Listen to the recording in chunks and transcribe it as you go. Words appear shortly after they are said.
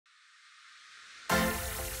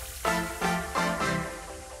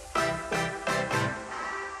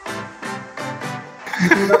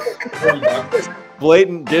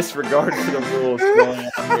Blatant disregard for the rules going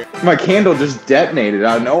on here. My candle just detonated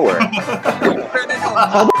out of nowhere.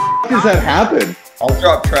 How the f does that happen? I'll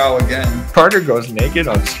drop trowel again. Carter goes naked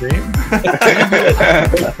on stream.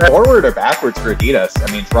 Forward or backwards for Adidas?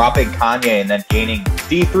 I mean, dropping Kanye and then gaining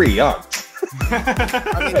D3 Youngs.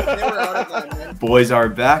 I mean, if they were out of line, man. Boys are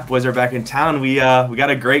back. Boys are back in town. We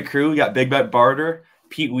got a great crew. We got Big Bet Barter,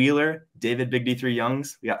 Pete Wheeler, David Big D3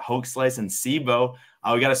 Youngs. We got Hoke Slice and Sibo.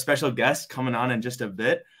 We got a special guest coming on in just a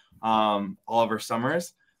bit, Oliver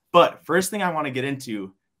Summers. But first thing I want to get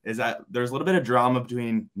into is that there's a little bit of drama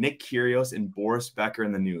between Nick Kyrgios and Boris Becker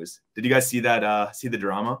in the news. Did you guys see that? See the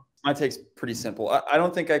drama? My take's pretty simple. I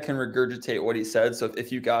don't think I can regurgitate what he said. So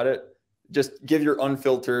if you got it, just give your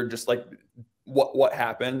unfiltered, just like what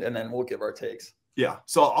happened, and then we'll give our takes. Yeah.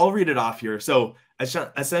 So I'll read it off here. So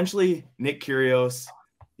essentially, Nick Kyrgios,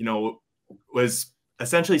 was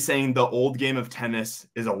essentially saying the old game of tennis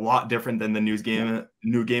is a lot different than the new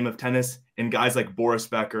game of tennis, and guys like Boris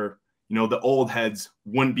Becker, the old heads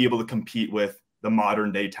wouldn't be able to compete with the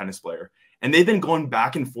modern day tennis player. And they've been going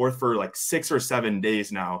back and forth for like 6 or 7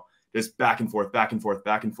 days now, just back and forth, back and forth,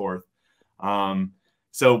 back and forth.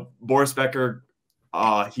 So Boris Becker,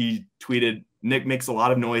 he tweeted, "Nick makes a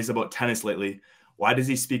lot of noise about tennis lately. Why does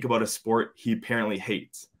he speak about a sport he apparently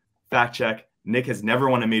hates? Fact check. Nick has never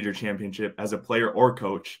won a major championship as a player or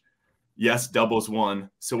coach. Yes, doubles won.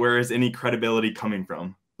 So where is any credibility coming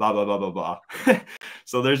from? Blah, blah, blah, blah, blah."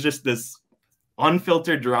 So there's just this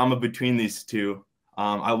unfiltered drama between these two.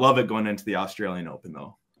 I love it going into the Australian Open,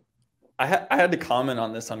 though. I had to comment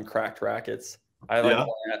on this on Cracked Rackets. I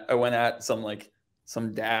went at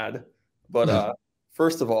some dad. But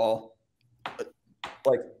first of all,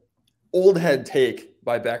 like, old head take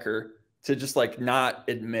by Becker to just like not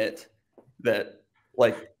admit that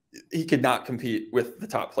like he could not compete with the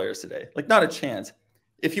top players today. Like, not a chance.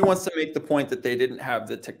 If he wants to make the point that they didn't have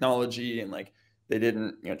the technology and like they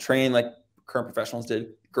didn't train like current professionals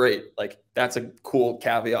did, great. Like, that's a cool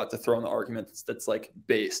caveat to throw in the argument that's like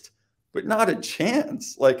based, but not a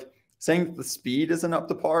chance. Like, saying that the speed isn't up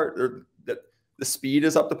to par, or that the speed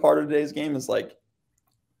is up to par of today's game is like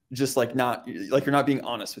just like not like you're not being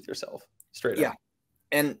honest with yourself straight up. Yeah.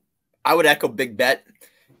 And I would echo Big Bet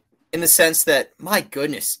in the sense that, my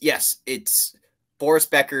goodness, yes, it's Boris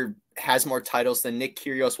Becker has more titles than Nick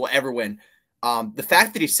Kyrgios will ever win. The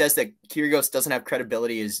fact that he says that Kyrgios doesn't have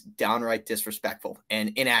credibility is downright disrespectful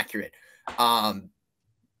and inaccurate.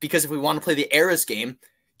 Because if we want to play the eras game,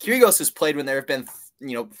 Kyrgios has played when there have been,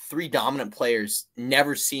 3 dominant players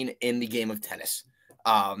never seen in the game of tennis.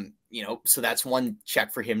 So that's one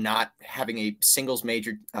check for him not having a singles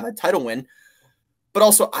major title win. But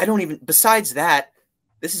also, besides that,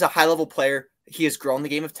 this is a high level player. He has grown the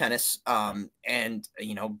game of tennis.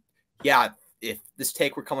 If this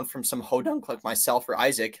take were coming from some hodunk like myself or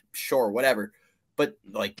Isaac, sure, whatever. But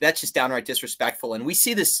like, that's just downright disrespectful. And we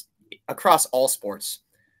see this across all sports.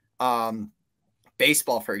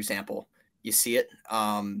 Baseball, for example, you see it.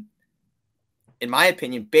 In my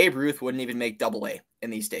opinion, Babe Ruth wouldn't even make AA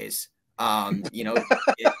in these days. It's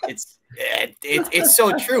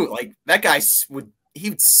so true. Like, that guy would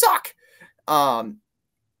suck.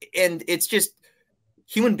 And it's just,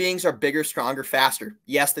 human beings are bigger, stronger, faster.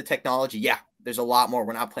 Yes, the technology. Yeah, there's a lot more.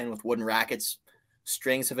 We're not playing with wooden rackets.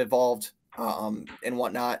 Strings have evolved and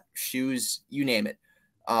whatnot. Shoes, you name it.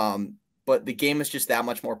 But the game is just that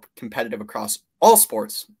much more competitive across all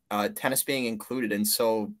sports, tennis being included. And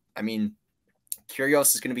so, I mean,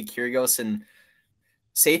 Kyrgios is going to be Kyrgios and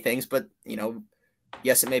say things, but,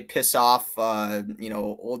 yes, it may piss off,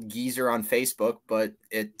 old geezer on Facebook, but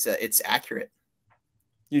it's accurate.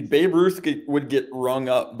 Dude, Babe Ruth would get rung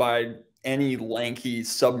up by any lanky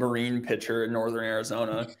submarine pitcher in northern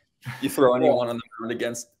Arizona. You throw anyone on the mound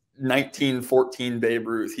against 1914 Babe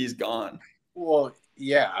Ruth, he's gone. Well,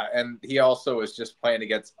 yeah, and he also was just playing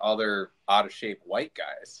against other out-of-shape white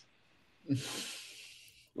guys.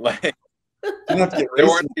 Like, there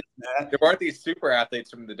weren't these super athletes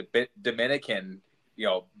from the Dominican,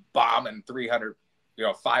 bombing 300,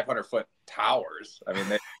 500-foot towers. I mean,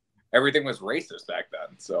 everything was racist back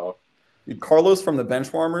then. So, Carlos from the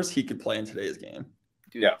Benchwarmers, he could play in today's game.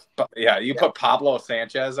 Dude. Yeah. You put Pablo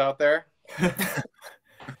Sanchez out there,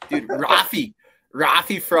 dude.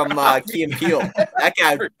 Rafi from Key and Peele. That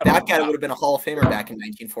guy would have been a Hall of Famer back in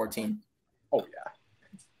 1914. Oh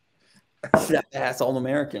yeah, that's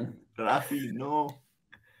All-American. Rafi, no.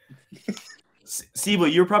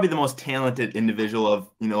 Sibo, you're probably the most talented individual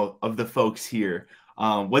of the folks here.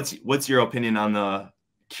 What's your opinion on the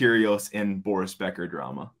Kyrgios and Boris Becker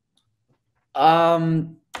drama?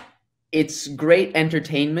 it's great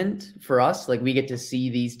entertainment for us. Like, we get to see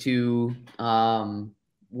these two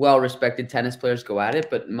well-respected tennis players go at it.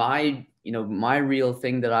 But my real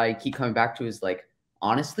thing that I keep coming back to is, like,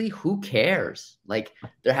 honestly, who cares? Like,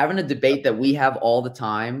 they're having a debate that we have all the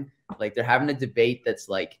time. Like, they're having a debate that's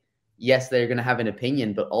like, yes, they're going to have an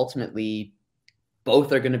opinion, but ultimately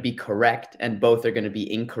both are going to be correct and both are going to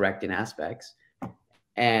be incorrect in aspects.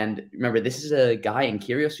 And remember, this is a guy in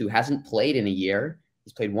Kyrgios who hasn't played in a year.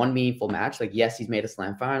 He's played one meaningful match. Like, yes, he's made a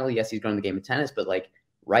slam final. Yes, he's grown the game of tennis. But, like,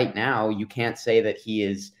 right now, you can't say that he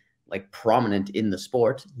is, like, prominent in the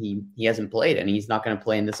sport. He hasn't played, and he's not going to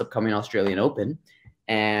play in this upcoming Australian Open.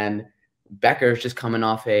 And Becker's just coming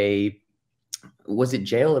off was it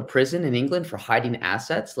jail or prison in England for hiding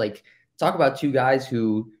assets? Like, talk about two guys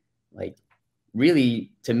who, like,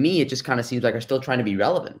 really, to me, it just kind of seems like are still trying to be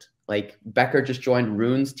relevant. Like, Becker just joined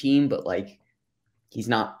Rune's team, but, like, he's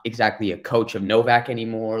not exactly a coach of Novak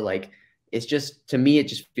anymore. Like, it's just, to me, it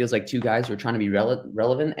just feels like two guys who are trying to be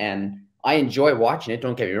relevant. And I enjoy watching it.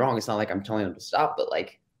 Don't get me wrong. It's not like I'm telling them to stop, but,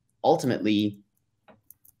 like, ultimately,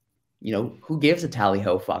 who gives a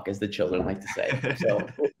tally-ho fuck, as the children like to say. So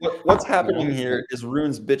what's happening here is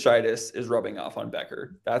Rune's bitchitis is rubbing off on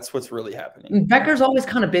Becker. That's what's really happening. Becker's always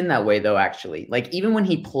kind of been that way, though, actually. Like, even when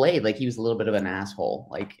he played, like, he was a little bit of an asshole.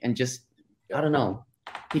 Like, and just, I don't know.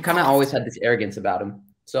 He kind of always had this arrogance about him.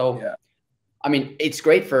 So, yeah. I mean, it's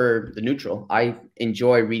great for the neutral. I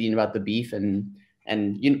enjoy reading about the beef, and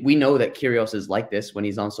we know that Kyrgios is like this when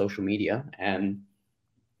he's on social media, and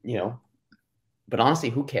but honestly,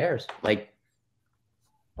 who cares? Like,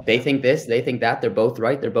 they think this, they think that, they're both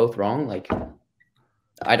right, they're both wrong. Like,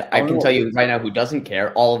 I can tell you right now who doesn't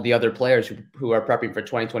care. All of the other players who are prepping for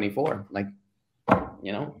 2024. Like,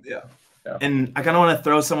 Yeah. And I kind of want to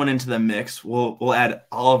throw someone into the mix. We'll add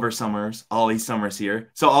Olly Summers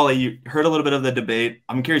here. So, Olly, you heard a little bit of the debate.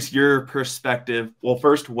 I'm curious your perspective. Well,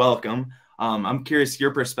 first, welcome. I'm curious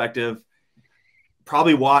your perspective.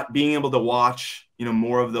 Probably being able to watch,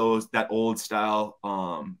 more of that old style,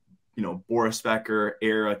 Boris Becker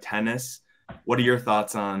era tennis. What are your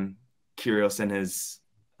thoughts on Kyrgios and his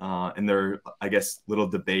and their, I guess, little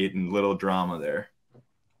debate and little drama there?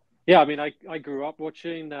 Yeah, I mean, I grew up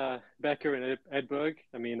watching Becker and Edberg.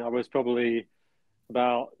 I mean, I was probably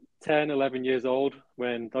about 10, 11 years old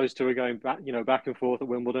when those two were going back and forth at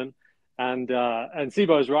Wimbledon. And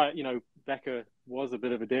Sibo's right, Becker was a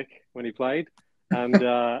bit of a dick when he played. And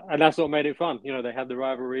that's what made it fun. They had the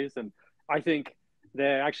rivalries, and I think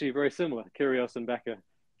they're actually very similar, Kyrgios and Becker,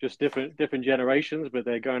 just different generations, but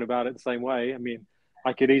they're going about it the same way. I mean,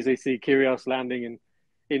 I could easily see Kyrgios landing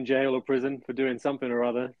in jail or prison for doing something or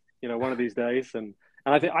other, one of these days. And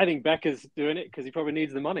I think Becker's doing it because he probably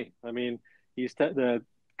needs the money. I mean, the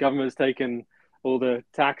government's taken all the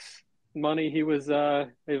tax money he was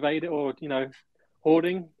evaded or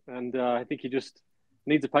hoarding, and I think he just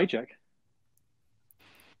needs a paycheck.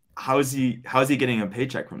 How is he getting a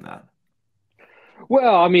paycheck from that?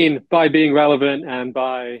 Well, I mean, by being relevant and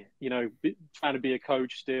by trying to be a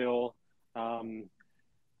coach still. And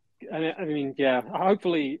I mean, yeah,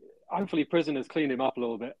 hopefully prison has cleaned him up a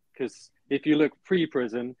little bit, because if you look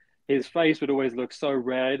pre-prison, his face would always look so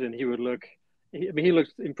red, and he looked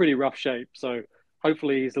in pretty rough shape. So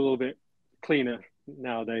hopefully he's a little bit cleaner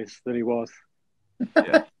nowadays than he was.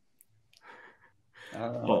 Yeah.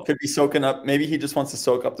 Could be soaking up. Maybe he just wants to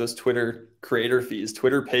soak up those Twitter creator fees.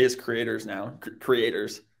 Twitter pays creators now.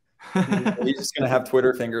 Creators. He's just gonna have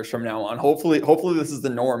Twitter fingers from now on. Hopefully this is the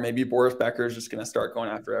norm. Maybe Boris Becker is just gonna start going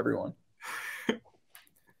after everyone.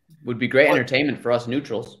 Would be great entertainment for us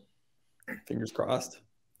neutrals. Fingers crossed.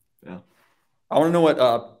 Yeah. I want to know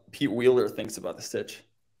what Pete Wheeler thinks about the stitch.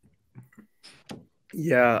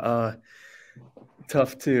 Yeah,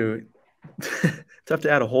 tough to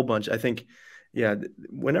add a whole bunch. I think, yeah,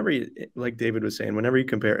 whenever like David was saying, whenever you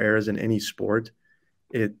compare eras in any sport,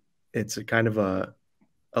 it's a kind of a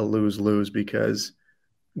lose-lose, because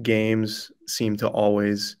games seem to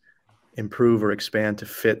always improve or expand to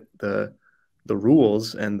fit the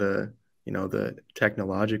rules and the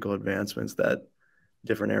technological advancements that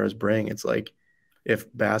different eras bring. It's like if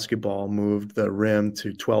basketball moved the rim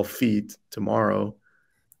to 12 feet tomorrow,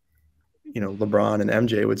 LeBron and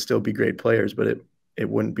MJ would still be great players, but it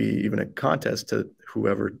wouldn't be even a contest to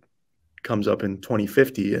whoever comes up in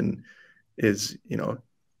 2050 and is,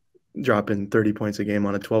 dropping 30 points a game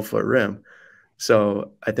on a 12-foot rim.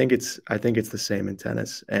 So I think it's the same in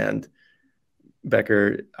tennis. And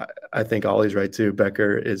Becker, I think Ollie's right too.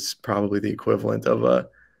 Becker is probably the equivalent of a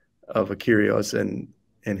Kyrgios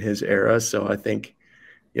in his era. So I think,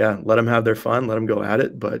 yeah, let them have their fun, let them go at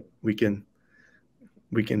it, but we can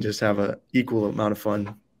just have an equal amount of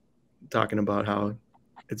fun talking about how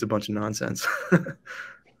it's a bunch of nonsense.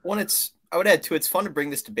 I would add too, it's fun to bring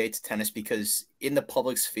this debate to tennis because in the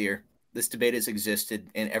public sphere, this debate has existed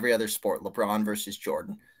in every other sport, LeBron versus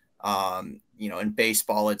Jordan. In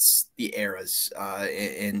baseball, it's the eras.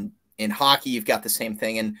 In hockey, you've got the same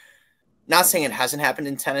thing. And not saying it hasn't happened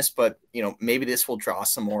in tennis, but, maybe this will draw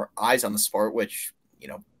some more eyes on the sport, which,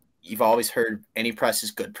 you've always heard any press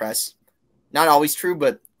is good press. Not always true,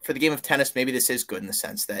 but for the game of tennis, maybe this is good in the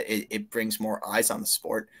sense that it brings more eyes on the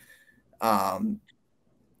sport. And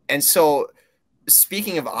so,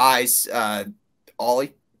 speaking of eyes,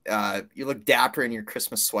 Olly, you look dapper in your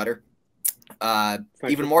Christmas sweater.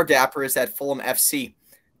 Even more dapper is that Fulham FC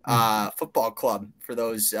football club for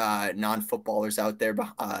those non-footballers out there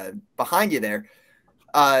behind you there.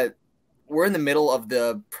 We're in the middle of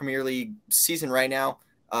the Premier League season right now.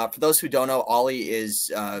 For those who don't know, Olly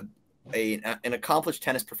is an accomplished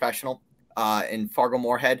tennis professional in Fargo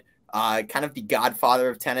Moorhead. Kind of the godfather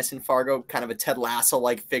of tennis in Fargo, kind of a Ted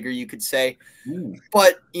Lasso-like figure, you could say.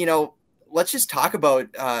 But, let's just talk about,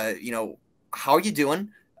 how are you doing?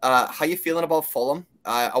 How you feeling about Fulham?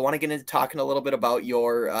 I want to get into talking a little bit about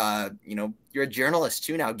your, you're a journalist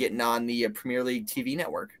too now, getting on the Premier League TV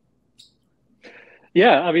network.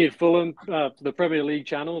 Yeah, I mean, Fulham, the Premier League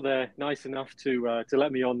channel, they're nice enough to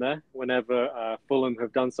let me on there whenever Fulham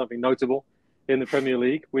have done something notable in the Premier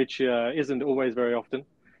League, which isn't always very often.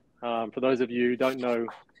 For those of you who don't know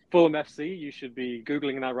Fulham FC, you should be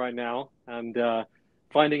Googling that right now and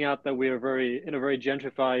finding out that we are in a very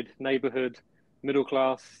gentrified neighborhood,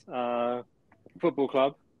 middle-class football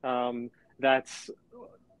club.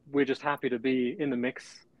 We're just happy to be in the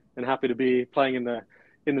mix and happy to be playing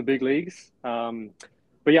in the big leagues. But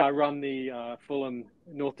yeah, I run the Fulham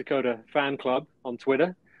North Dakota fan club on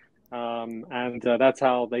Twitter, and that's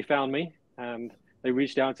how they found me. And they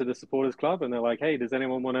reached out to the supporters club and they're like, "Hey, does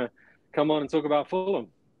anyone want to come on and talk about Fulham?"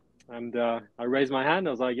 And I raised my hand.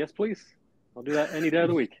 I was like, "Yes, please. I'll do that any day of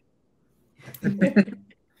the week."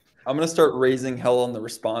 I'm gonna start raising hell on the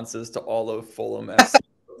responses to all of Fulham FC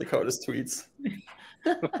Dakota's tweets.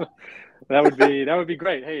 That would be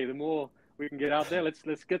great. Hey, the more we can get out there,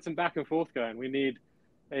 let's get some back and forth going. We need,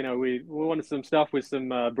 we wanted some stuff with some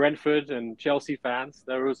Brentford and Chelsea fans.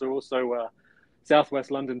 There was also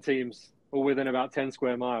Southwest London teams all within about 10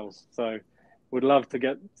 square miles. So we'd love to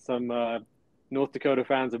get some North Dakota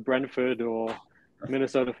fans of Brentford or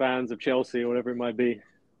Minnesota fans of Chelsea or whatever it might be.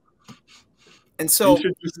 And so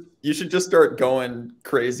you should just start going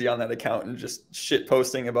crazy on that account and just shit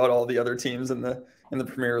posting about all the other teams in the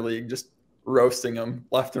Premier League, just roasting them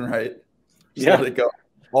left and right. Just let it go.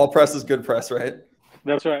 All press is good press, right?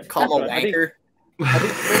 That's right. Call them a wanker. I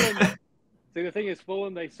think Fulham, see, the thing is,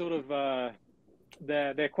 Fulham, they sort of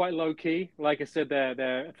they're quite low key. Like I said,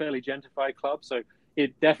 they're a fairly gentrified club, so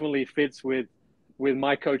it definitely fits with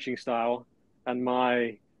my coaching style and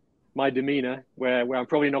my demeanor, where I'm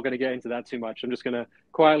probably not going to get into that too much. I'm just going to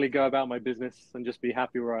quietly go about my business and just be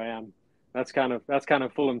happy where I am. That's kind of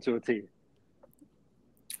Fulham to a T.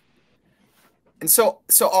 And so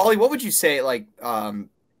Olly, what would you say, like,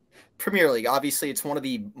 Premier League, obviously it's one of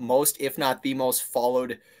the most, if not the most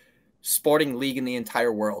followed sporting league in the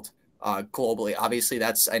entire world, globally. Obviously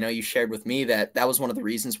I know you shared with me that was one of the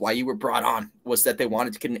reasons why you were brought on, was that they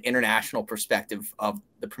wanted to get an international perspective of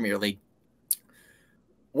the Premier League.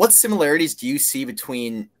 What similarities do you see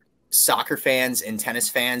between soccer fans and tennis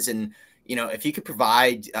fans? And, if you could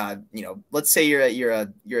provide, let's say you're a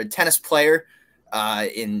tennis player,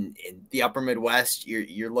 in the upper Midwest,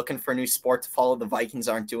 you're looking for a new sport to follow. The Vikings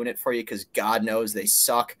aren't doing it for you because God knows they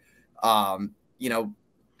suck. What's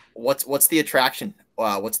the attraction?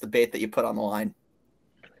 What's the bait that you put on the line?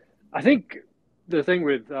 I think the thing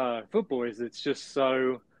with football is it's just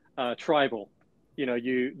so tribal.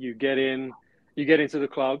 You get into the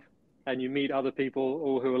club and you meet other people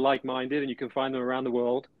all who are like-minded, and you can find them around the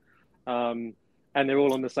world. And they're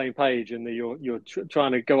all on the same page, and you're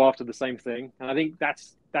trying to go after the same thing. And I think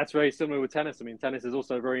that's very similar with tennis. I mean, tennis is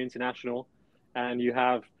also very international, and you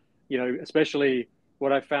have, especially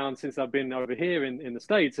what I've found since I've been over here in the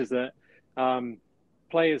States is that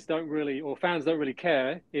players don't really, or fans don't really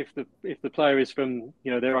care if the player is from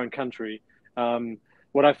their own country.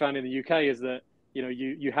 What I found in the UK is that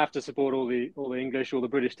you have to support all the English, all the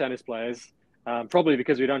British tennis players, probably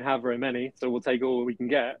because we don't have very many, so we'll take all we can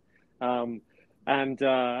get. And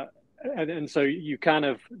so you kind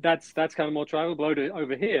of that's kind of more tribal. But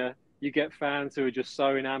over here, you get fans who are just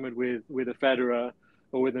so enamored with a Federer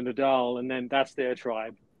or with a Nadal, and then that's their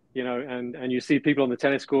tribe, And you see people on the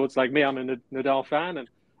tennis courts like me. I'm a Nadal fan, and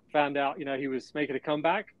found out he was making a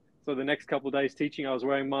comeback. So the next couple of days teaching, I was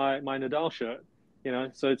wearing my Nadal shirt, You know,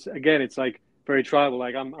 so it's like very tribal.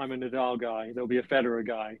 Like I'm a Nadal guy. There'll be a Federer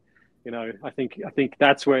guy. You know, I think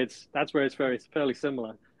that's where it's fairly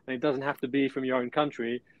similar. And it doesn't have to be from your own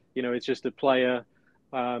country. You know, it's just a player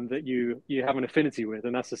that you have an affinity with,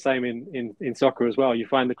 and that's the same in soccer as well. You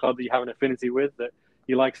find the club that you have an affinity with, that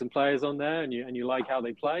you like some players on there, and you like how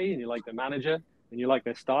they play, and you like the manager, and you like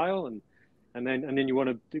their style, and then you want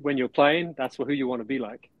to, when you're playing, that's who you want to be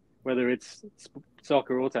like, whether it's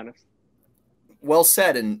soccer or tennis. Well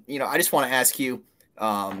said. And I just want to ask you,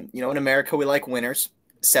 in America we like winners.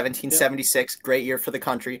 1776, great year for the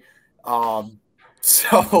country.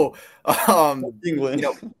 England.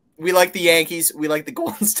 We like the Yankees. We like the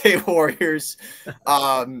Golden State Warriors.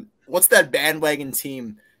 What's that bandwagon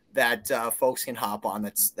team that folks can hop on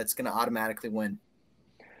that's going to automatically win?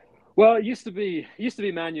 Well, it used to be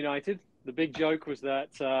Man United. The big joke was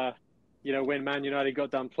that when Man United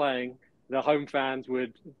got done playing, the home fans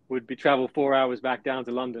would travel 4 hours back down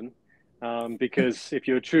to London, because if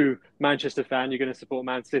you're a true Manchester fan, you're going to support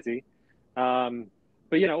Man City.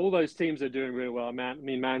 But all those teams are doing really well.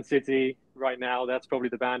 Man City right now, that's probably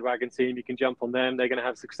the bandwagon team. You can jump on them. They're going to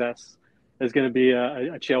have success. There's going to be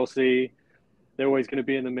a Chelsea. They're always going to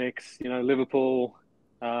be in the mix. Liverpool,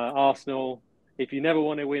 Arsenal. If you never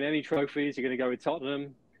want to win any trophies, you're going to go with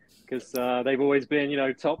Tottenham, because they've always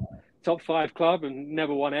been, top 5 club and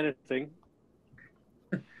never won anything.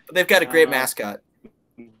 But they've got a great mascot.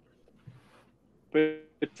 But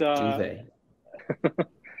Juve.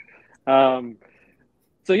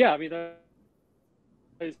 so yeah,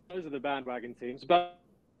 those are the bandwagon teams. But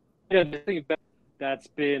the thing that's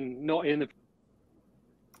been not in the.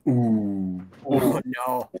 Ooh. Oh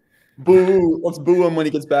no! Boo! Let's boo him when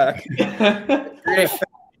he gets back.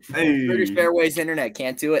 British Airways Internet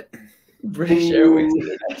can't do it. British Airways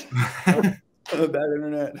Internet. Bad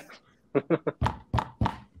internet.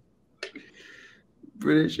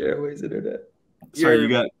 British Airways Internet. Sorry,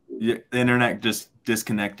 the internet just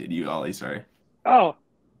disconnected you, Ollie. Sorry. Oh,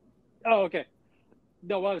 okay.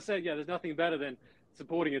 No, what I was saying, there's nothing better than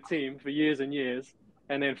supporting a team for years and years,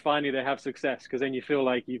 and then finally they have success, because then you feel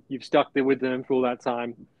like you've stuck there with them for all that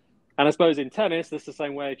time. And I suppose in tennis, that's the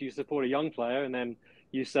same way. If you support a young player, and then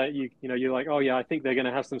you say you're like, oh yeah, I think they're going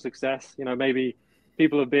to have some success. Maybe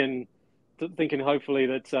people have been thinking hopefully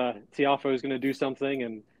that Tiafoe is going to do something,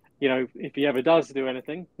 and if he ever does do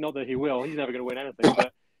anything, not that he will, he's never going to win anything,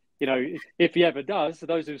 but if he ever does,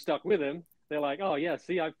 those who've stuck with him, they're like, oh yeah,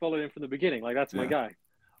 see, I followed him from the beginning. Like, that's my guy.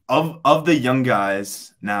 Of the young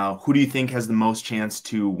guys now, who do you think has the most chance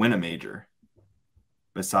to win a major?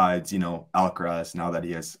 Besides, Alcaraz, now that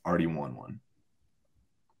he has already won one.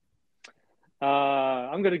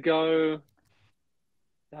 I'm going to go.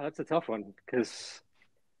 That's a tough one, because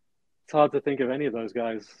it's hard to think of any of those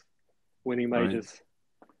guys winning majors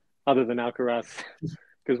other than Alcaraz.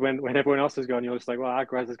 Because when everyone else is gone, you're just like, well,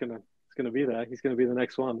 Alcaraz is going to be there. He's going to be the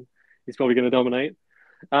next one. He's probably going to dominate.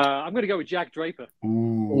 I'm going to go with Jack Draper.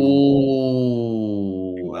 Ooh.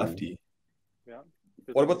 Lefty. Yeah.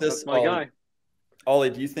 What about this? That's my guy.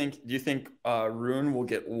 Ollie, do you think Rune will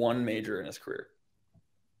get one major in his career?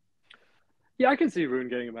 Yeah, I can see Rune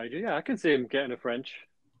getting a major. Yeah, I can see him getting a French.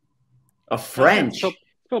 A French? It's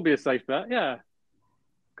probably a safe bet. Yeah. I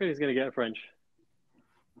think he's going to get a French.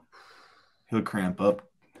 He'll cramp up.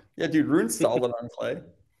 Yeah, dude, Rune's solid on clay.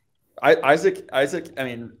 Isaac, I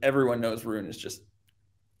mean, everyone knows Rune is just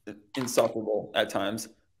insufferable at times,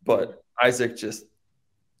 but Isaac just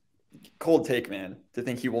cold take, man, to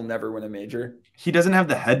think he will never win a major. He doesn't have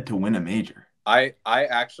the head to win a major. I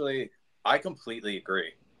completely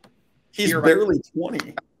agree. He's barely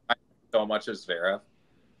 20. So much as Zverev.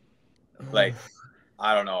 Like,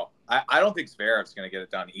 I don't know. I don't think Zverev's going to get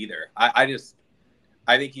it done either.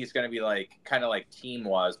 I think he's going to be kind of like Team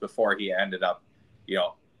was before he ended up,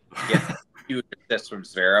 getting huge assists from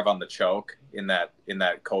Zverev on the choke in that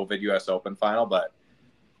COVID U.S. Open final. But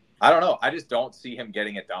I don't know. I just don't see him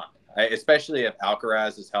getting it done, especially if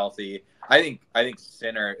Alcaraz is healthy. I think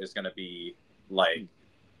Sinner is going to be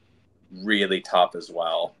really tough as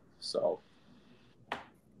well. So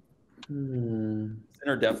Sinner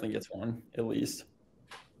definitely gets one at least.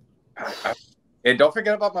 And don't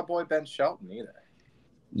forget about my boy Ben Shelton either.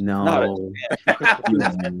 No,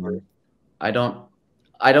 I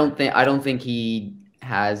don't think he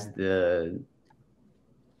has the.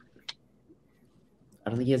 I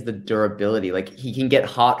don't think he has the durability. Like, he can get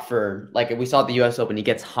hot for, we saw at the U.S. Open, he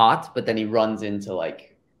gets hot, but then he runs into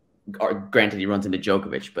granted he runs into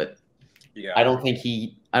Djokovic, but yeah, I don't think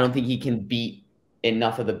he can beat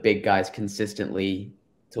enough of the big guys consistently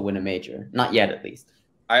to win a major. Not yet, at least.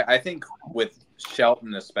 I think with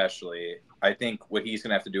Shelton especially, I think what he's going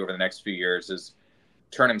to have to do over the next few years is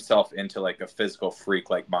turn himself into like a physical freak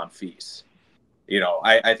like Monfils. You know,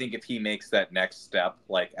 I think if he makes that next step,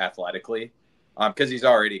 like athletically, because he's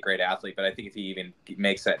already a great athlete, but I think if he even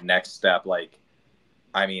makes that next step, like,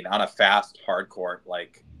 I mean, on a fast hard court,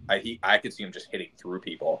 like I could see him just hitting through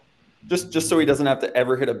people. Just so he doesn't have to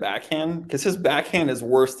ever hit a backhand, because his backhand is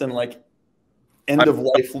worse than like end of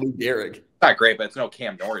life Lou Gehrig. Not great, but it's no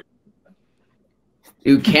Cam Norrie.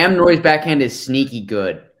 Dude, Cam Norrie's backhand is sneaky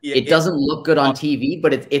good. Yeah, it doesn't look good on TV,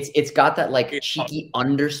 but it's got that like cheeky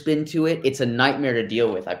underspin to it. It's a nightmare to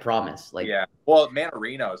deal with, I promise. Like, yeah. Well,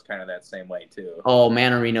 Manarino is kind of that same way too. Oh,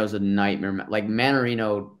 Manarino's a nightmare. Like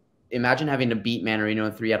Manarino, imagine having to beat Manarino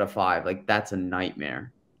in 3 out of 5. Like, that's a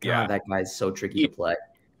nightmare. Yeah, God, that guy's so tricky to play.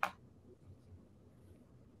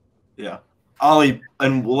 Yeah. Olly,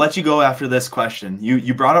 and we'll let you go after this question.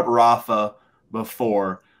 You brought up Rafa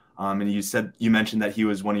before, and you mentioned that he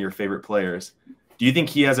was one of your favorite players. Do you think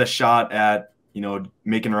he has a shot at, you know,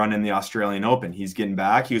 making a run in the Australian Open? He's getting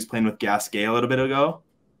back. He was playing with Gasquet a little bit ago.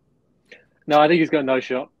 No, I think he's got no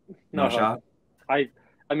shot. No shot. I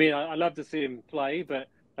mean, I love to see him play, but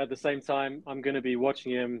at the same time, I'm going to be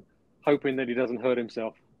watching him, hoping that he doesn't hurt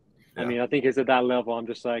himself. Yeah. I mean, I think he's at that level. I'm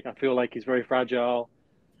just like, I feel like he's very fragile.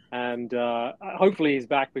 And hopefully he's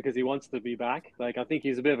back because he wants to be back. Like, I think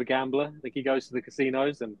he's a bit of a gambler. Like, he goes to the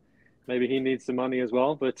casinos and maybe he needs some money as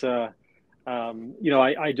well. But, you know,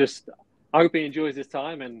 I hope he enjoys his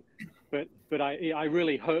time. But I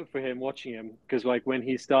really hope for him watching him, because, like, when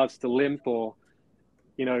he starts to limp or,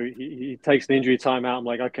 you know, he takes an injury time out, I'm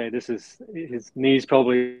like, okay, this is his knees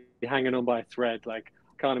probably hanging on by a thread. Like,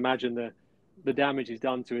 I can't imagine the damage he's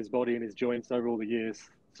done to his body and his joints over all the years.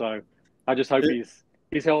 So I just hope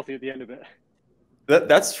he's healthy at the end of it.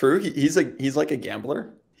 That's true. He's like a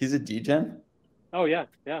gambler. He's a degen. Oh yeah.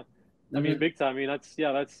 I mean, big time. I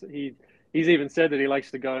mean, he's even said that he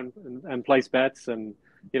likes to go and place bets, and,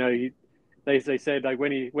 you know, they said, like,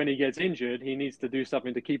 when he gets injured, he needs to do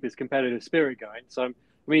something to keep his competitive spirit going. So, I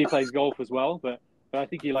mean, he plays golf as well, but I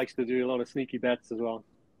think he likes to do a lot of sneaky bets as well.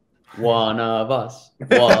 One of us.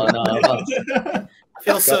 One of us. I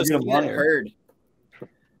feel so seen and heard.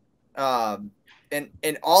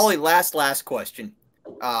 And Olly, last question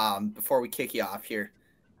before we kick you off here.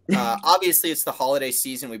 Obviously, it's the holiday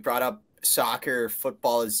season. We brought up soccer,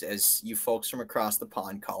 football, as you folks from across the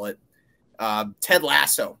pond call it. Ted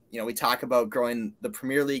Lasso. You know, we talk about growing the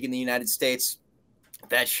Premier League in the United States.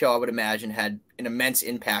 That show, I would imagine, had an immense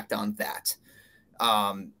impact on that.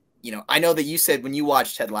 You know, I know that you said when you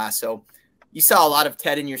watched Ted Lasso, you saw a lot of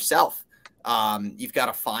Ted in yourself. You've got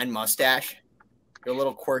a fine mustache. You're a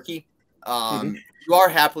little quirky. You are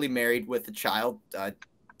happily married with a child.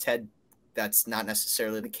 Ted, that's not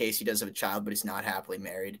necessarily the case. He does have a child, but he's not happily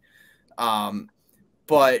married.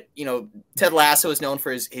 But, you know, Ted Lasso is known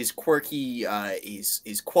for his quirky,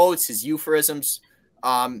 his quotes, his euphemisms,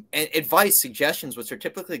 and advice, suggestions, which are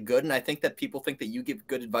typically good. And I think that people think that you give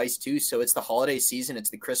good advice too. So it's the holiday season. It's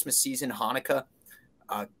the Christmas season, Hanukkah,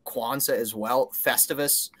 Kwanzaa as well,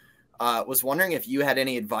 Festivus. Was wondering if you had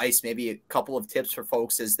any advice, maybe a couple of tips for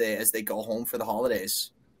folks as they go home for the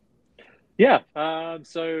holidays. Yeah.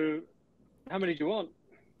 So how many do you want?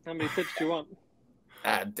 How many tips do you want?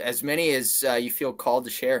 As many as you feel called to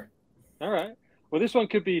share. All right. Well, this one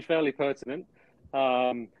could be fairly pertinent.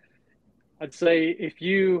 I'd say if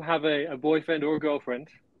you have a boyfriend or a girlfriend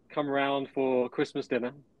come around for Christmas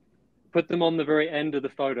dinner, put them on the very end of the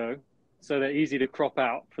photo so they're easy to crop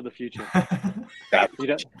out for the future.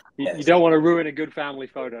 You don't want to ruin a good family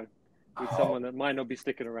photo with someone that might not be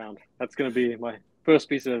sticking around. That's going to be my first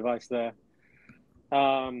piece of advice there.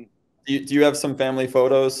 Do you have some family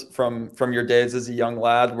photos from your days as a young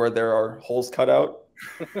lad where there are holes cut out?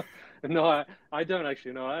 No, I don't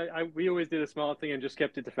actually. No, we always did a smart thing and just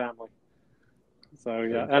kept it to family. So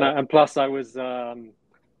yeah, and plus I was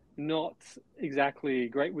not exactly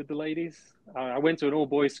great with the ladies. I went to an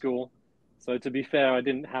all-boys school, so to be fair, I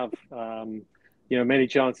didn't have many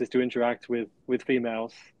chances to interact with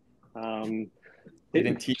females.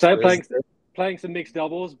 Didn't teach playing some mixed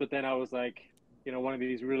doubles, but then I was like, you know, one of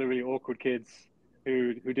these really, really awkward kids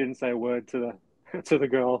who didn't say a word to the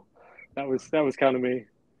girl. That was kind of me.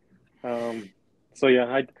 So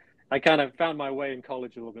yeah, I kind of found my way in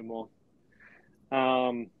college a little bit more.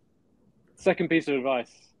 Second piece of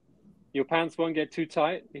advice: your pants won't get too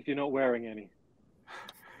tight if you're not wearing any.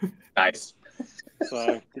 Nice.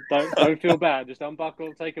 So don't feel bad. Just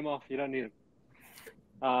unbuckle, take them off. You don't need them.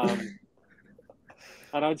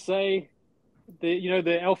 And I'd say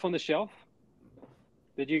the Elf on the Shelf.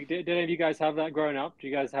 Did any of you guys have that growing up? Do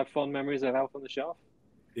you guys have fond memories of Elf on the Shelf?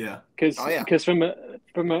 Yeah. Because from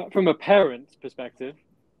a parent's perspective,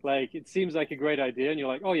 Like, it seems like a great idea, and you're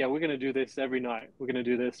like, oh yeah, we're gonna do this every night. We're gonna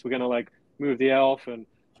do this. We're gonna like move the elf and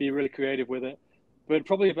be really creative with it. But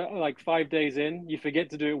probably about like 5 days in, you forget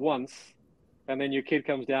to do it once, and then your kid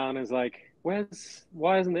comes down and is like, why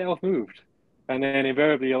hasn't the elf moved? And then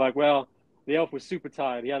invariably you're like, well, the elf was super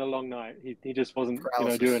tired. He had a long night. He just wasn't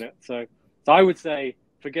doing it. So I would say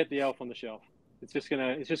forget the elf on the shelf. It's just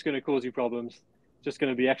gonna cause you problems. It's just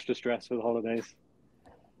gonna be extra stress for the holidays.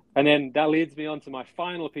 And then that leads me on to my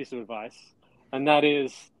final piece of advice, and that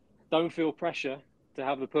is don't feel pressure to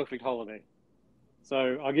have the perfect holiday.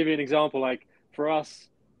 So I'll give you an example. Like for us,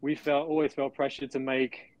 we always felt pressure to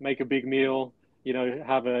make a big meal,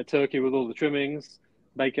 have a turkey with all the trimmings,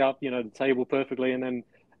 make up, the table perfectly. And then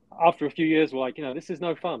after a few years, we're like, this is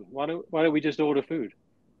no fun. Why don't we just order food?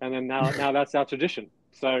 And then now that's our tradition.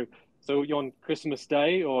 So on Christmas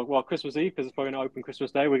Day Christmas Eve, because it's probably not open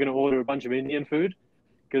Christmas Day, we're going to order a bunch of Indian food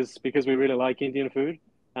because we really like Indian food,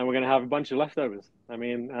 and we're going to have a bunch of leftovers. I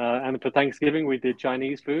mean, and for Thanksgiving, we did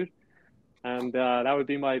Chinese food. And that would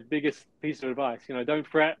be my biggest piece of advice. Don't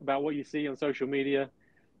fret about what you see on social media.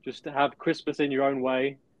 Just have Christmas in your own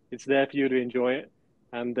way. It's there for you to enjoy it,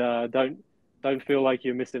 and don't feel like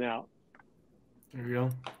you're missing out. There you go.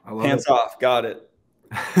 I love Hands off. Got it.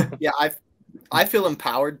 Yeah, I feel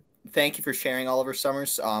empowered. Thank you for sharing, Oliver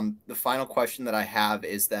Summers. The final question that I have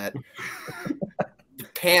is that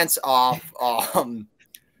pants off.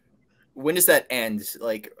 When does that end?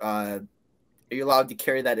 Like, are you allowed to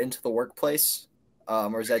carry that into the workplace,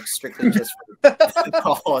 or is that strictly just for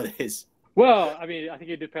the holidays? Well, I mean, I think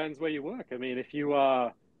it depends where you work. I mean, if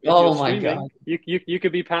you're my streaming, God. you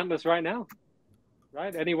could be pantless right now,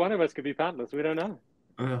 right? Any one of us could be pantless. We don't know.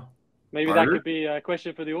 Yeah. Maybe that could be a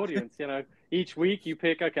question for the audience. Each week you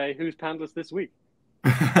pick, okay, who's pantless this week?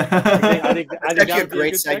 I think That's that actually a would be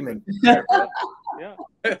great segment. Yeah,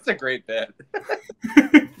 That's a great bit.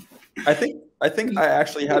 I think I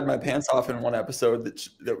actually had my pants off in one episode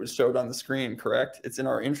that was showed on the screen. Correct? It's in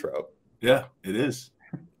our intro. Yeah, it is.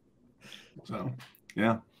 So,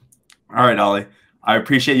 yeah. All right, Ollie. I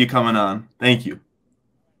appreciate you coming on. Thank you.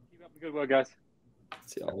 keep up the good work, guys.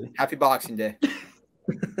 See, Ollie. Happy Boxing Day.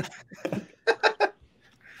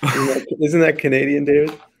 Isn't that Canadian,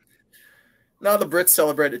 David? No, the Brits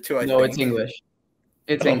celebrate it too. I No, think. it's English.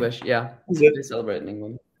 It's English. Yeah, Is it? they celebrate in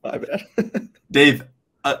England. My bad. Dave,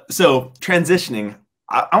 so transitioning,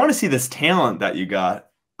 I want to see this talent that you got.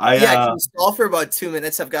 Can you stall for about 2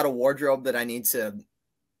 minutes? I've got a wardrobe that I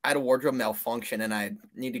had a wardrobe malfunction, and I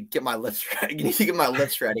need to get my lips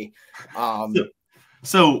ready.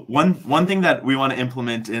 So one thing that we want to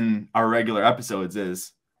implement in our regular episodes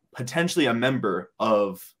is potentially a member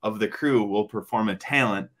of the crew will perform a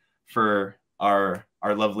talent for our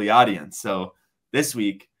lovely audience. So this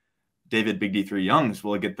week, David Big D3 Youngs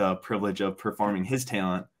will get the privilege of performing his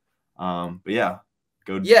talent. But yeah,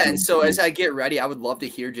 go. Yeah, and so as I get ready, I would love to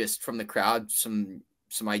hear just from the crowd some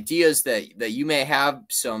ideas that you may have,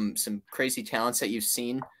 some crazy talents that you've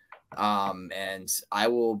seen. And I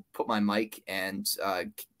will put my mic and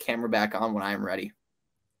camera back on when I am ready.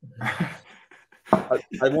 I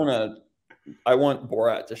want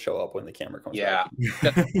Borat to show up when the camera comes Yeah.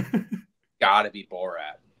 back. Gotta be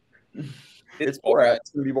Borat. It's Borat. It's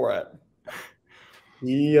gonna be Borat.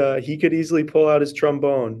 He could easily pull out his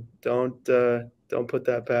trombone. Don't put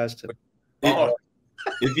that past him. Oh,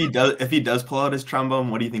 If he does pull out his trombone,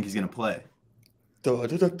 what do you think he's gonna play?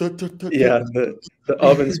 Yeah, the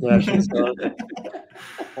oven smashing song.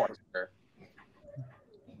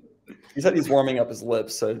 He said he's warming up his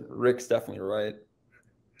lips, so Rick's definitely right.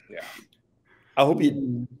 yeah. I hope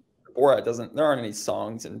Borat doesn't. There aren't any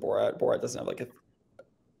songs in Borat. Borat doesn't have like a.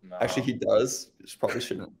 No. Actually, he does. Just probably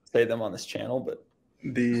shouldn't say them on this channel, but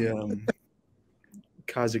The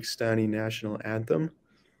Kazakhstani national anthem.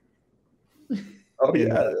 oh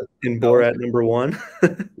yeah, In Borat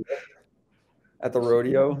 #1. at the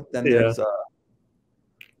rodeo. Then Yeah. there's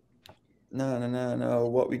no.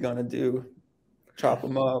 What we gonna do? Chop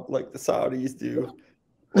them up like the Saudis do.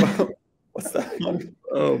 What's that one?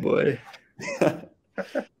 Oh boy.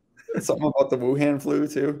 Something about the Wuhan flu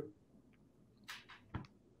too.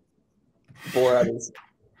 Borat's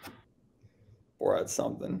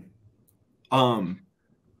something.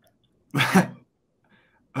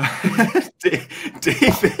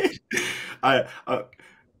 David,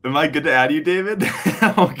 am I good to add you, David?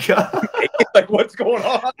 Oh God, Like, what's going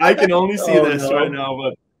on? I can only see Oh, this no. right now,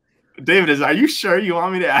 but David, are you sure you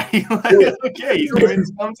want me to add you? Like, okay, he's giving me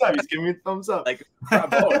thumbs up. He's giving me thumbs up. Like,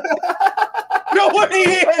 bravo. No, what he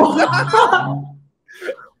is!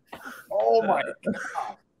 Oh my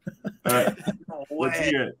All right, God. let's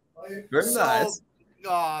hear it. Very nice.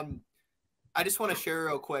 I just want to share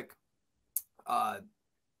real quick. My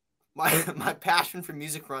passion for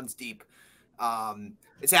music runs deep.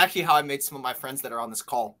 It's actually how I made some of my friends that are on this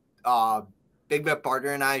call. Big Bet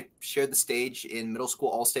Barter and I shared the stage in middle school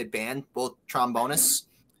all-state band, both trombonists.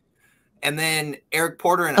 And then Eric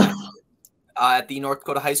Porter and I at the North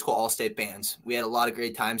Dakota High School all-state bands. We had a lot of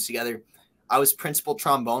great times together. I was principal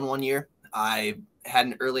trombone one year. I had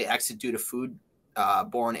an early exit due to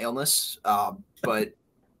food-borne illness, but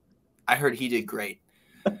I heard he did great.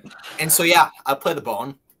 And so, yeah, I play the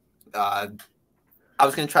bone. I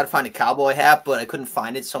was going to try to find a cowboy hat, but I couldn't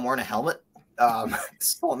find it, so I'm wearing a helmet.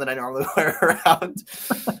 It's the one that I normally wear around.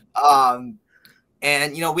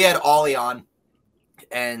 And, you know, we had Olly on,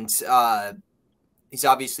 and he's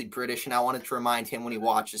obviously British, and I wanted to remind him when he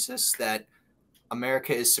watches this that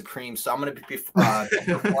America is supreme. So I'm going to be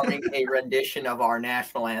performing a rendition of our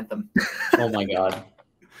national anthem. Oh, my God.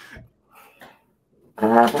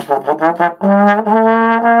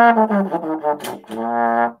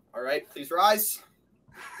 All right, please rise.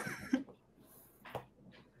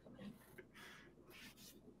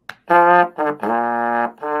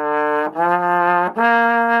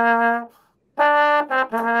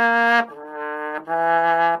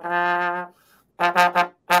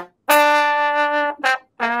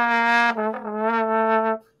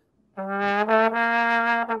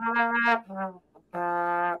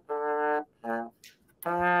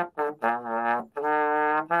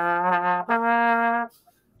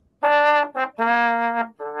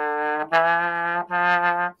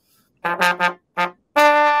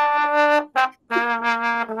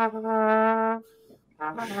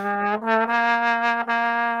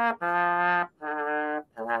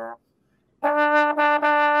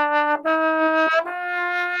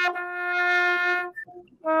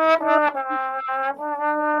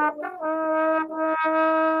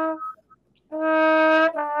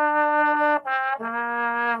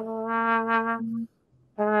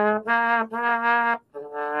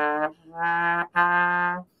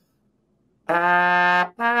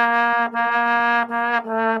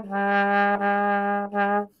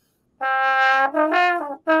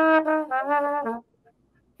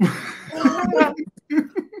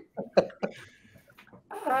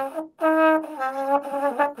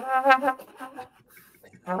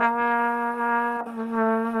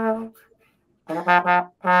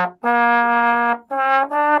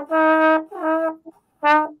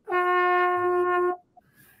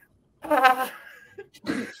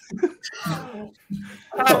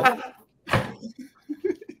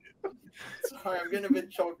 Sorry, I'm getting a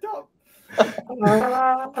bit choked up. All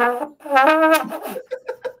right.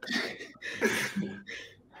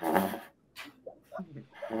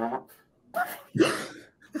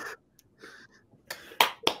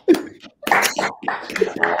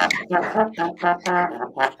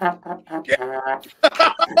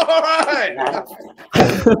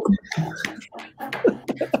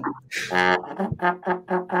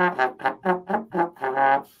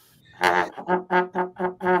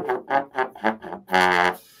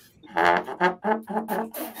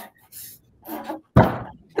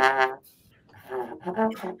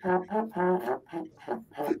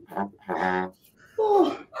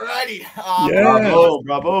 Alrighty. Bravo,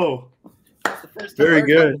 bravo. Very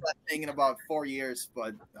good. Thing in about 4 years,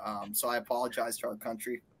 but so I apologize to our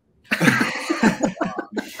country. That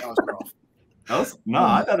was rough. I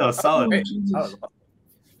thought that was solid.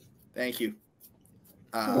 Thank you.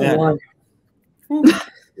 Yeah.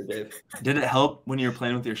 Did it help when you were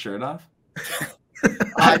playing with your shirt off?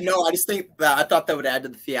 No, I just think that I thought that would add to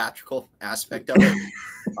the theatrical aspect of it.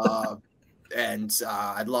 And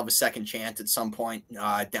I'd love a second chance at some point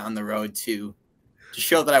down the road to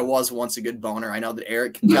show that I was once a good boner. I know that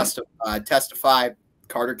Eric can testify,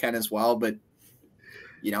 Carter can as well, but,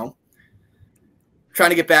 you know, trying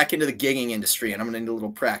to get back into the gigging industry, and I'm going to need a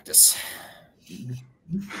little practice. I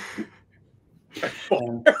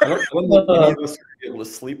don't think any of us are be able to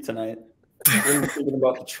sleep tonight. I'm thinking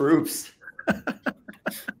about the troops.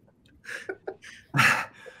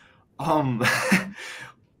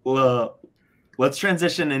 Well, let's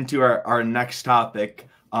transition into our next topic.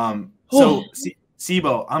 So,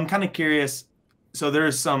 Sibo, I'm kind of curious. So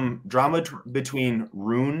there's some drama between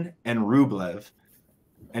Rune and Rublev,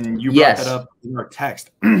 and you brought that up in our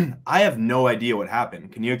text. I have no idea what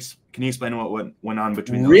happened. Can you explain what went on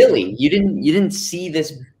between those Really? two? You didn't see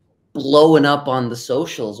this blowing up on the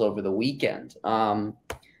socials over the weekend.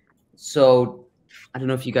 So I don't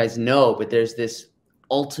know if you guys know, but there's this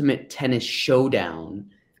ultimate tennis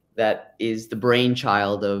showdown that is the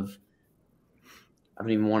brainchild of, I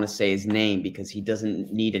don't even want to say his name because he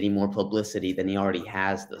doesn't need any more publicity than he already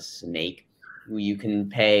has, the snake, who you can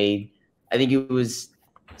pay I think it was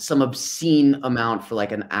some obscene amount for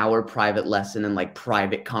like an hour private lesson and like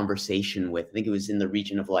private conversation with. I think it was in the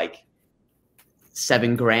region of like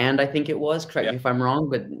 $7,000. I think it was. Correct me if I'm wrong,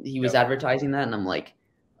 but he was advertising that, and I'm like,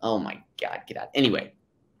 oh my God, get out. Anyway,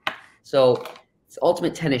 so it's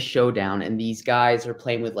Ultimate Tennis Showdown, and these guys are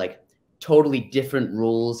playing with like totally different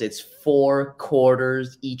rules. It's 4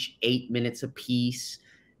 quarters, each 8 minutes apiece,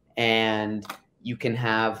 and you can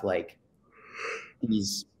have like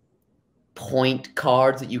these point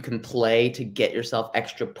cards that you can play to get yourself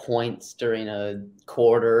extra points during a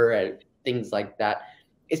quarter and things like that.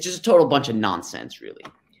 It's just a total bunch of nonsense, really.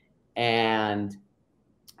 And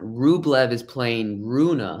Rublev is playing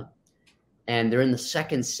Runa, and they're in the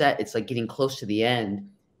second set. It's like getting close to the end,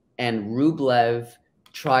 and Rublev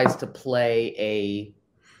tries to play a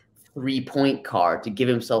 3-point card to give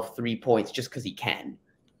himself 3 points just because he can.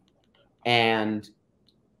 And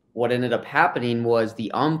what ended up happening was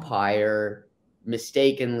the umpire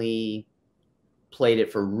mistakenly played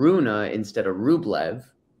it for Runa instead of Rublev.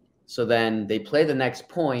 So then they play the next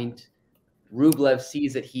point. Rublev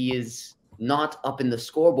sees that he is not up in the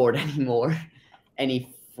scoreboard anymore, and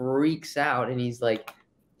he freaks out, and he's like,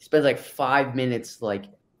 he spends like 5 minutes like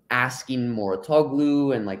asking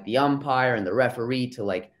Mouratoglou and like the umpire and the referee to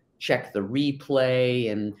like check the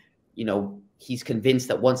replay, and you know, he's convinced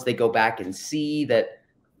that once they go back and see that,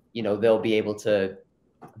 you know, they'll be able to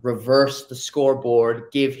reverse the scoreboard,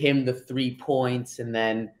 give him the 3 points, and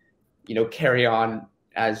then, you know, carry on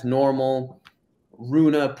as normal.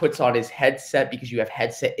 Runa puts on his headset because you have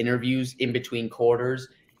headset interviews in between quarters.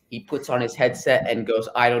 He puts on his headset and goes,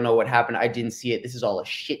 I don't know what happened. I didn't see it. This is all a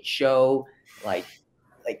shit show. Like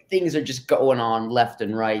things are just going on left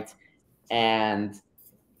and right. And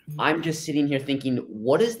I'm just sitting here thinking,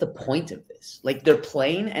 what is the point of this? Like, they're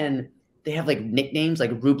playing and they have like nicknames,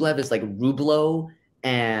 like Rublev is like Rublo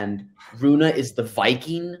and Runa is the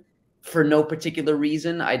Viking for no particular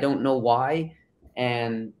reason. I don't know why.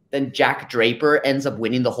 And then Jack Draper ends up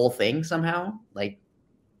winning the whole thing somehow. Like,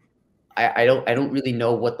 I don't really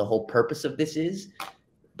know what the whole purpose of this is,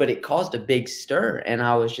 but it caused a big stir. And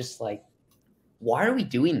I was just like, why are we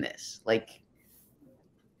doing this? Like,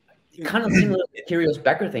 kind of similar to the Kyrgios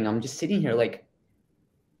Becker thing. I'm just sitting here like,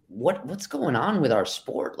 what's going on with our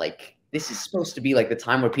sport? Like, this is supposed to be like the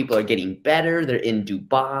time where people are getting better. They're in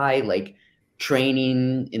Dubai, like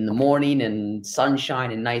training in the morning and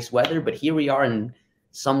sunshine and nice weather. But here we are in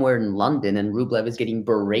somewhere in London, and Rublev is getting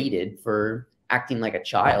berated for acting like a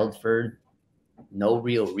child for no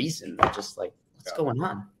real reason. I'm just like, what's going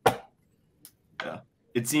on? Yeah,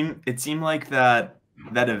 it seemed like that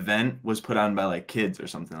event was put on by like kids or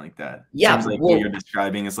something like that. Yeah, seems like what you're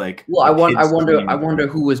describing is like. Well, I wonder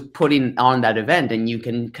who was putting on that event, and you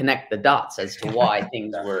can connect the dots as to why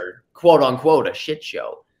things were quote unquote a shit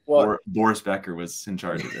show. Well, Boris Becker was in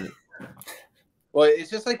charge of it. Well, it's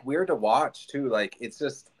just like weird to watch too. Like, it's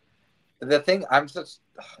just the thing.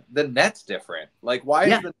 The net's different. Like, why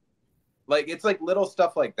is it's like little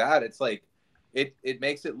stuff like that. It's like it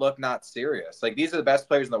makes it look not serious. Like, these are the best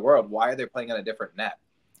players in the world. Why are they playing on a different net?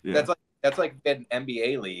 Yeah. That's like an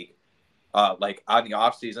NBA league, like on the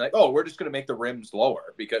off season. Like, oh, we're just gonna make the rims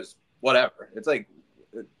lower because whatever. It's like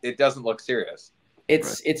it doesn't look serious.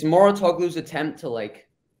 It's Mouratoglou's attempt to, like,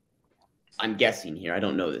 I'm guessing here, I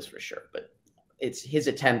don't know this for sure, but it's his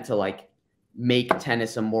attempt to like make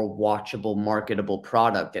tennis a more watchable, marketable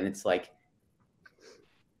product. And it's like,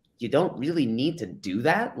 you don't really need to do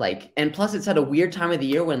that. Like, and plus it's at a weird time of the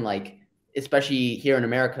year when, like, especially here in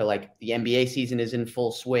America, like the NBA season is in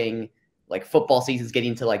full swing, like football season's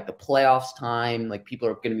getting to like the playoffs time. Like, people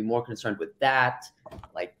are going to be more concerned with that.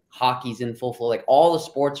 Like, hockey's in full flow. Like, all the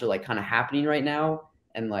sports are like kind of happening right now.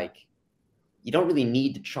 And like, you don't really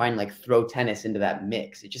need to try and like throw tennis into that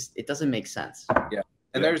mix. It doesn't make sense. Yeah.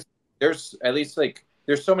 And there's at least like,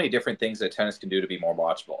 there's so many different things that tennis can do to be more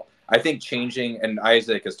watchable. I think changing, and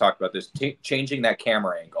Isaac has talked about this, changing that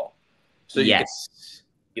camera angle. So you can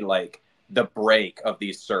see like the break of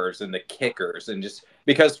these serves and the kickers, and just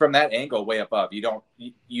because from that angle way above,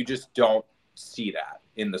 you just don't see that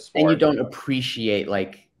in the sport. And you don't appreciate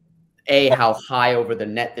like how high over the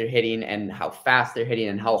net they're hitting and how fast they're hitting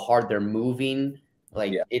and how hard they're moving.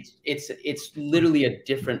 Like, it's literally a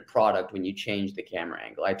different product when you change the camera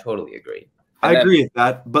angle. I totally agree. I agree with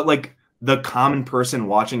that, but like the common person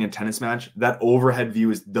watching a tennis match, that overhead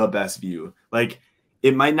view is the best view. Like,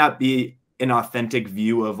 it might not be an authentic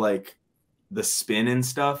view of like the spin and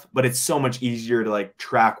stuff, but it's so much easier to like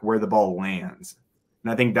track where the ball lands.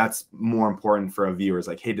 And I think that's more important for a viewer. Is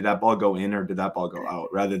like, hey, did that ball go in or did that ball go out?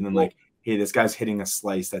 Rather than like, hey, this guy's hitting a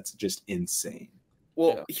slice that's just insane.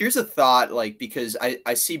 Well, here's a thought, like, because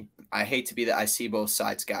I see I hate to be the I see both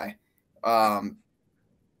sides guy.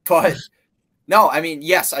 But no, I mean,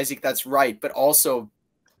 yes, Isaac, that's right. But also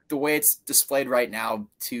the way it's displayed right now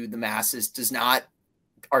to the masses does not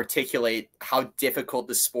articulate how difficult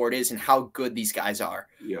the sport is and how good these guys are.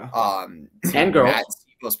 Yeah. And girls. At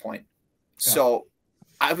Stevo's point. So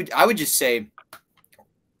I would just say,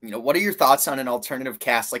 what are your thoughts on an alternative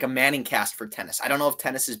cast, like a Manning cast for tennis? I don't know if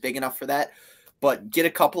tennis is big enough for that, but get a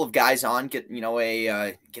couple of guys on, get a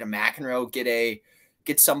McEnroe,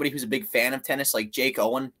 get somebody who's a big fan of tennis, like Jake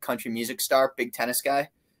Owen, country music star, big tennis guy,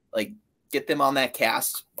 like get them on that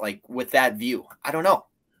cast, like with that view. I don't know.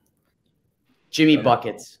 Jimmy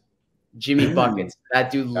Buckets. That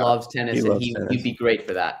dude loves tennis, and he'd be great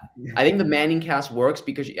for that. I think the Manning cast works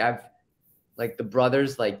because you have like the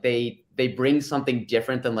brothers, like they bring something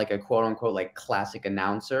different than like a quote unquote like classic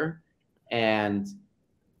announcer,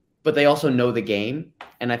 but they also know the game.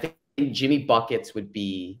 And I think Jimmy Buckets would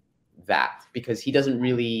be that, because he doesn't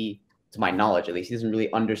really, to my knowledge at least, he doesn't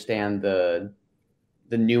really understand the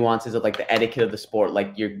nuances of like the etiquette of the sport,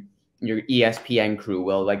 like your ESPN crew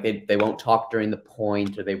will. Like they won't talk during the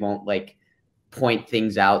point, or they won't like point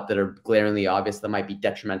things out that are glaringly obvious that might be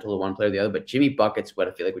detrimental to one player or the other. But Jimmy Buckets, what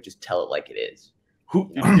I feel like, would just tell it like it is.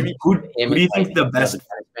 Who do you think the best?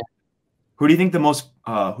 Who do you think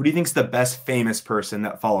think's the best famous person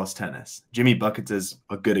that follows tennis? Jimmy Buckets is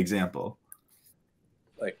a good example.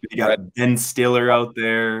 Like you got Ben Stiller out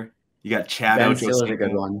there. You got Chad. Ben Stiller's a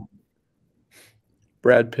good one.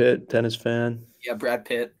 Brad Pitt, tennis fan. Yeah, Brad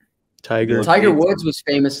Pitt. Tiger Woods was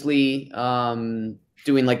famously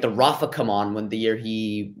doing like the Rafa come on when the year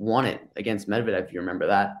he won it against Medvedev, if you remember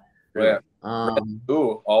that. Yeah.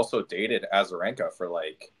 Who also dated Azarenka for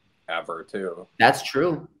like ever too. That's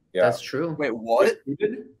true. Yeah. That's true. Wait, what?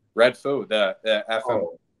 Red Foo, the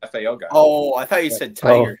FAO guy. Oh, I thought you said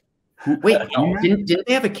Tiger. Wait, didn't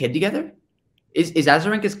they have a kid together? Is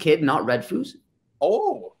Azarenka's kid not Red Foo's?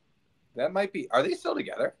 Oh, that might be. Are they still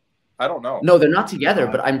together? I don't know. No, they're not together,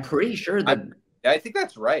 but I'm pretty sure that. I think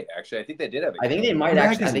that's right. Actually, I think they did have. I think they might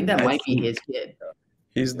actually. I think that might be his kid.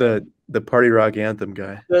 He's the Party Rock anthem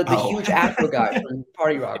guy. The huge Afro guy from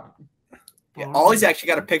Party Rock. Yeah, Ollie's actually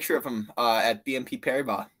got a picture of him at BNP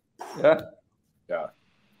Paribas. Yeah,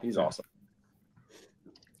 he's awesome.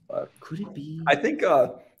 But could it be? I think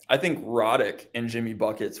Roddick and Jimmy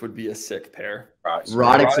Buckets would be a sick pair.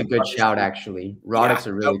 Roddick's a good shout, actually. Roddick's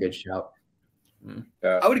a really good shout.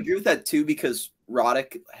 I would agree with that too, because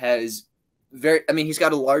Roddick has he's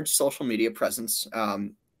got a large social media presence,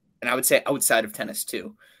 and I would say outside of tennis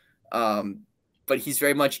too. But he's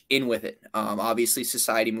very much in with it. Obviously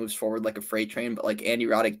society moves forward like a freight train, but like Andy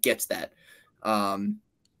Roddick gets that.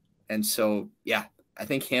 And so, yeah, I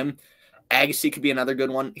think him. Agassi could be another good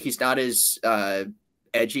one. He's not as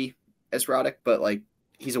edgy as Roddick, but like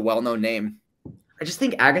he's a well-known name. I just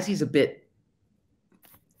think Agassi's a bit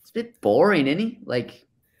boring, isn't he? Like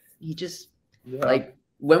he just like,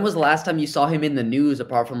 when was the last time you saw him in the news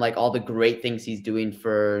apart from like all the great things he's doing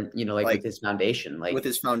for, like with his foundation? Like with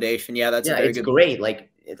his foundation, yeah, that's it's great. Like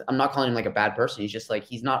I'm not calling him like a bad person. He's just like,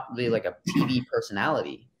 he's not really like a TV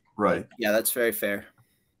personality. Right. Yeah, that's very fair.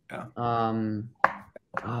 Yeah.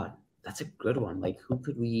 God, that's a good one. Like who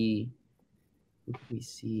could we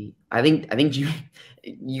see? I think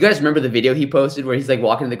you guys remember the video he posted where he's like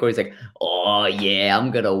walking in the court. He's like, "Oh yeah,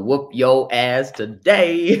 I'm gonna whoop your ass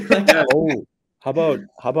today." Oh, how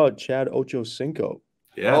about Chad Ochocinco?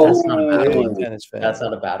 Yeah, that's not a bad one. Tennis fan. That's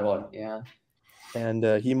not a bad one. Yeah, and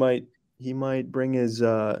he might bring his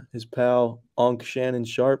pal Onk Shannon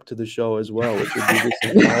Sharp to the show as well, which would be just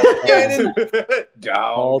an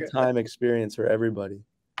all-time experience for everybody.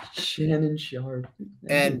 Shannon Sharp.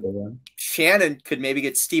 And Shannon could maybe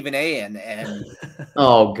get Stephen A in and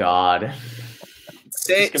oh god,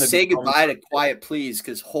 say goodbye to Quiet Please,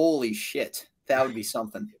 because holy shit, that would be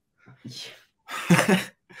something. How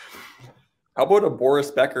about a Boris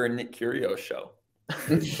Becker and Nick Kyrgios show?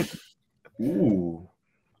 Ooh,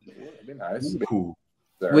 that'd be nice. Ooh.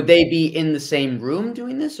 Would they be in the same room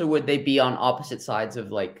doing this, or would they be on opposite sides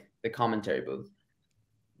of like the commentary booth?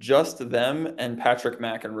 Just them and Patrick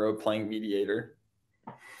McEnroe playing mediator.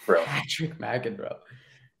 Patrick McEnroe.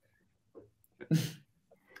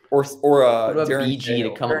 Or what about Darren BG Cahill?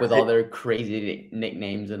 to come up with all their crazy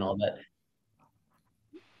nicknames and all that?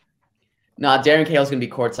 Nah, Darren Cahill's gonna be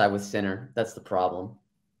courtside with Sinner. That's the problem.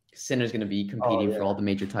 Sinner's gonna be competing for all the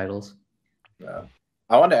major titles. Yeah.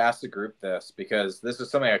 I wanted to ask the group this, because this is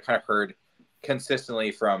something I kind of heard consistently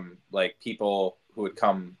from like people who would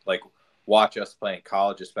come like watch us play in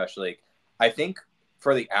college, especially. I think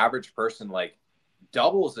for the average person, like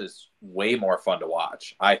doubles is way more fun to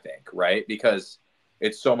watch, I think, right? Because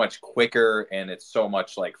it's so much quicker and it's so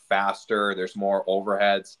much like faster. There's more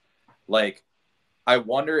overheads. Like, I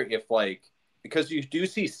wonder if like, because you do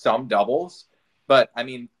see some doubles, but I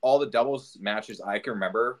mean, all the doubles matches I can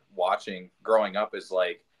remember watching growing up is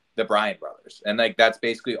like the Bryan brothers. And like, that's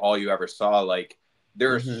basically all you ever saw. Like,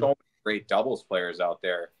 there are so many great doubles players out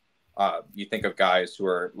there. You think of guys who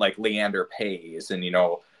are like Leander Paes and, you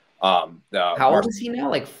know, how old is he now?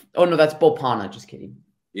 Like, oh no, that's Bopana. Just kidding.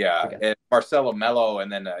 Yeah, and Marcelo Melo, and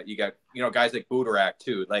then you got, you know, guys like Budarak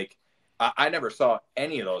too. Like, I never saw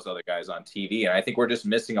any of those other guys on TV, and I think we're just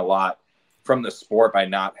missing a lot from the sport by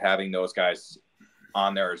not having those guys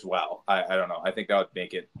on there as well. I don't know. I think that would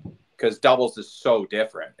make it, because doubles is so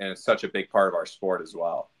different, and it's such a big part of our sport as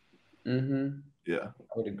well. Yeah,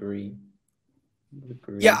 I would agree.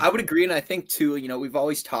 Yeah, I would agree, and I think too, you know, we've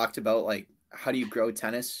always talked about like, how do you grow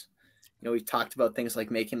tennis? You know, we've talked about things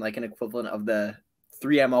like making like an equivalent of the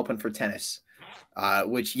 3M Open for tennis,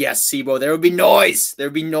 which, yes, Sibo, there would be noise. There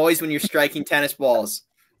would be noise when you're striking tennis balls.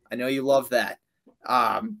 I know you love that.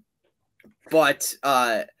 But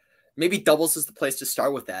maybe doubles is the place to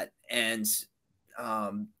start with that. And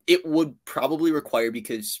it would probably require,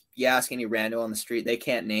 because you ask any rando on the street, they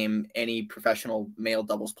can't name any professional male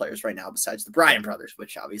doubles players right now besides the Bryan brothers,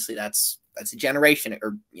 which obviously that's a generation,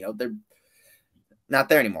 or, you know, they're not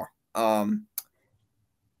there anymore.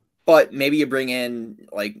 But maybe you bring in,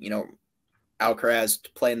 like, you know, Alcaraz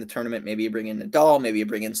to play in the tournament. Maybe you bring in Nadal. Maybe you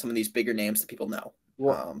bring in some of these bigger names that people know.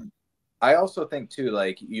 I also think too,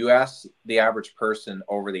 like, you ask the average person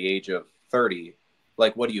over the age of 30,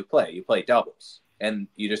 like, what do you play? You play doubles, and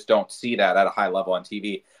you just don't see that at a high level on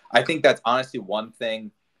TV. I think that's honestly one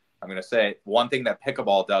thing, I'm going to say, one thing that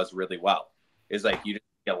pickleball does really well is, like, you just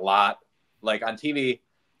see a lot, like, on TV,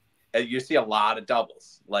 you see a lot of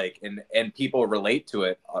doubles, like, and people relate to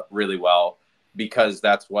it really well because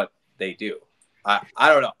that's what they do. I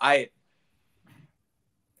don't know. I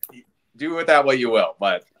do with that what you will,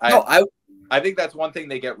 but I think that's one thing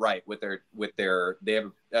they get right with their they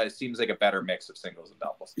have it seems like a better mix of singles and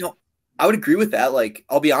doubles. No, I would agree with that. Like,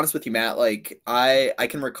 I'll be honest with you, Matt. Like, I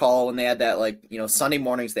can recall when they had that, like, you know, Sunday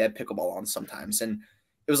mornings they had pickleball on sometimes, and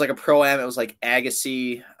it was like a pro-am. It was like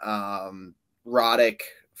Agassi, Roddick.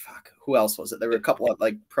 Fuck, who else was it? There were a couple of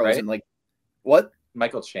like pros, right? And like, what?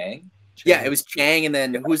 Michael Chang? Yeah, it was Chang, and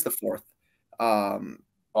then who was the fourth?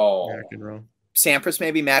 McEnroe. Sampras,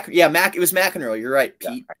 maybe Mac. Yeah, Mac. It was McEnroe. You're right,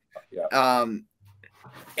 Pete. Yeah.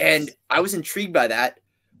 And I was intrigued by that,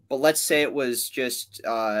 but let's say it was just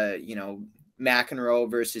you know, McEnroe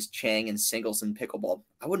versus Chang in singles and pickleball.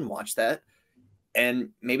 I wouldn't watch that. And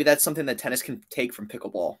maybe that's something that tennis can take from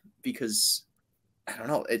pickleball, because I don't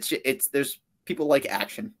know. It's there's people like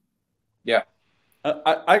action. Yeah.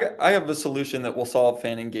 I have a solution that will solve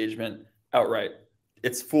fan engagement outright.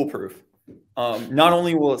 It's foolproof. Not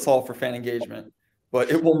only will it solve for fan engagement,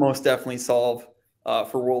 but it will most definitely solve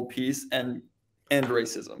for world peace and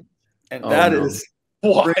racism. And that is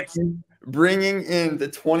bringing in the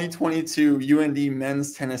 2022 UND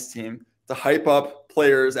men's tennis team to hype up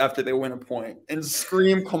players after they win a point and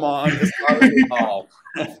scream, "Come on!" Oh,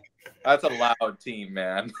 that's a loud team,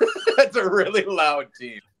 man. That's a really loud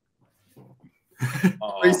team.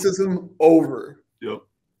 Racism over. Yep.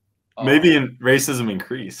 Maybe racism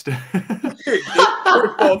increased.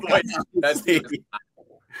 Both ways. That's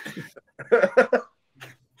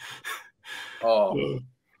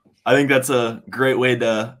I think that's a great way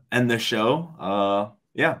to end the show.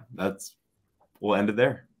 Yeah, we'll end it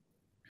there.